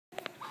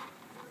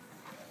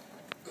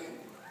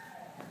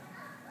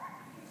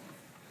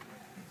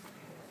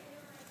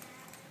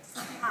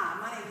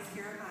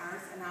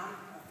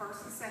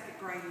and second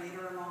grade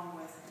leader, along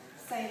with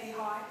Sandy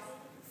Height,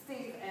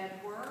 Steve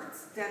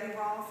Edwards, Debbie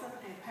Rawson,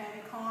 and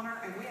Patty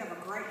Connor, and we have a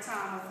great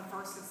time with the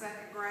first and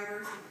second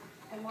graders.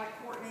 And like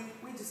Courtney,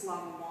 we just love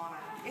AWANA.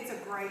 It's a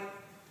great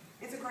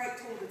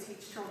tool to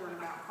teach children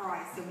about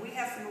Christ. And we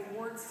have some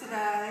awards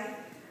today.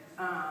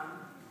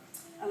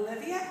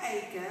 Olivia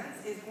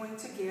Akins is going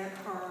to get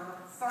her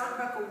third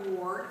book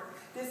award.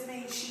 This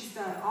means she's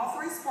done all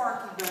 3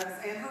 Sparky books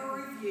and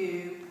her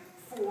review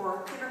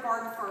for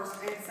kindergarten, first,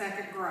 and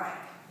second grade.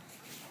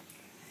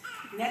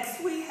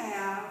 Next we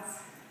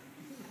have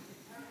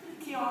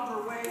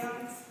Keandra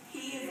Williams.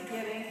 He is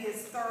getting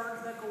his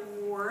third book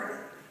award.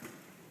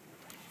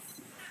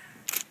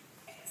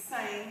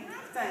 Same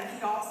thing.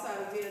 He also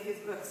did his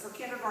books for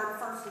kindergarten,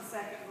 first, and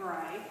second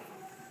grade.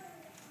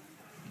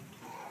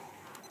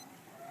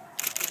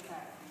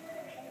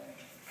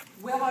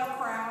 Willow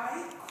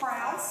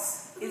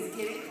Krause is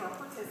getting her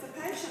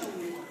participation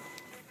award.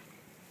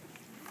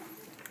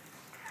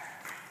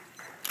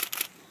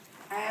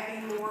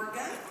 Abby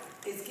Morgan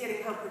is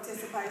getting her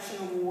participation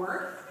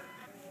award.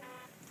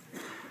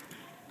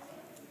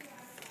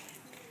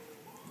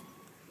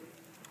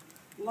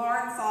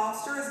 Lauren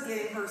Foster is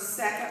getting her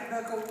second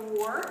book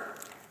award.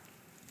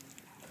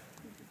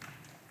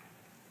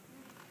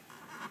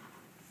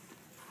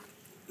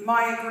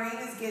 Maya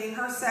Green is getting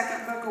her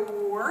second book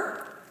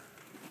award.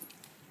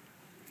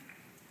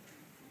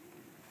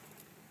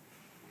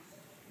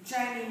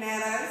 Jamie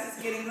Meadows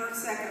is getting her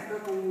second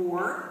book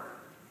award.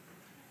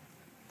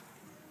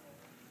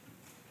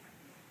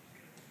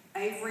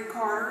 Avery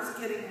Carter is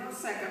getting her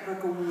second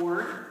book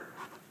award.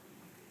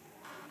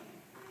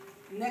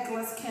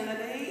 Nicholas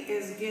Kennedy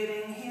is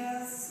getting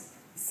his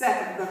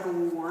second book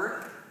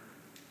award.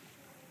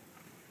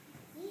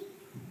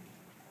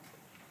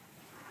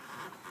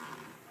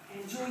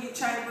 And Julia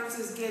Chambers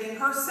is getting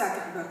her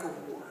second book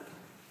award.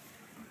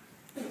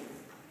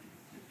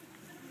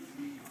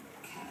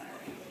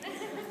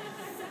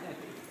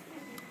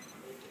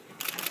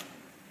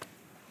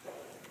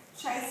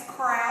 Chase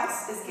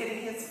Krause is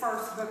getting his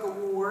first book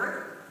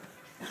award.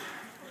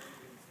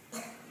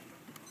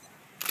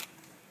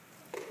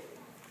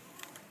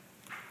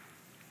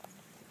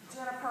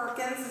 Jenna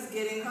Perkins is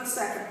getting her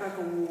second book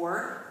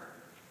award.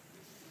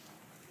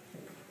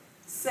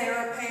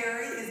 Sarah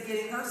Perry is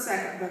getting her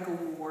second book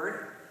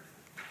award.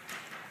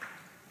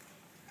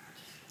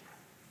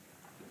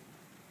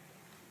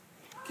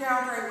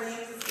 Keandre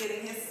Williams is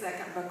getting his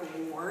second book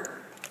award.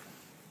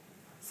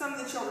 Some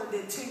of the children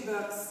did 2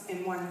 books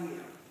in 1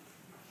 year.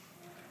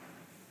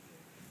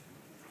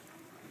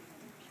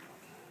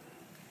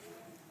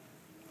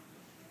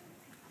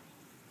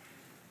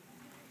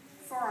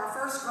 For our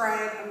first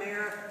grade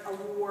Merit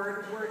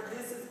Award,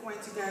 this is going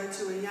to go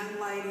to a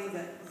young lady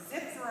that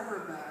zipped through her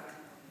book,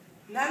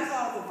 knows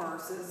all the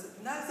verses,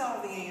 knows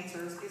all the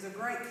answers, is a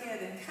great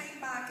kid, and came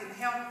back and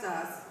helped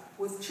us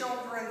with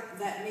children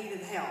that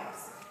needed help.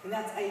 And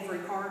that's Avery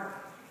Carter.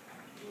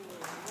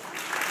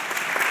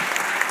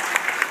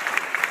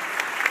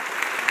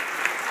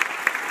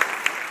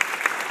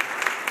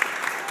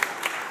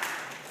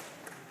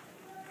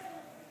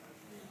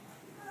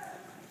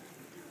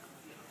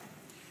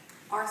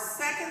 Our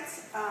second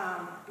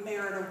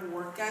Merit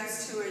Award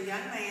goes to a young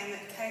man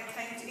that came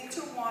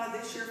into AWANA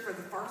this year for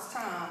the first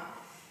time.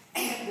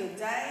 And the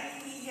day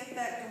he hit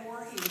that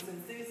door, he was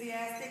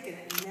enthusiastic and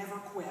it never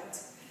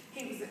quit.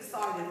 He was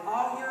excited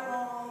all year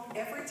long.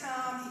 Every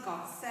time he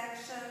got a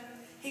section,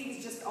 he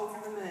was just over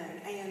the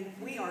moon. And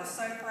we are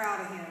so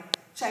proud of him.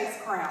 Chase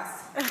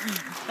Krause.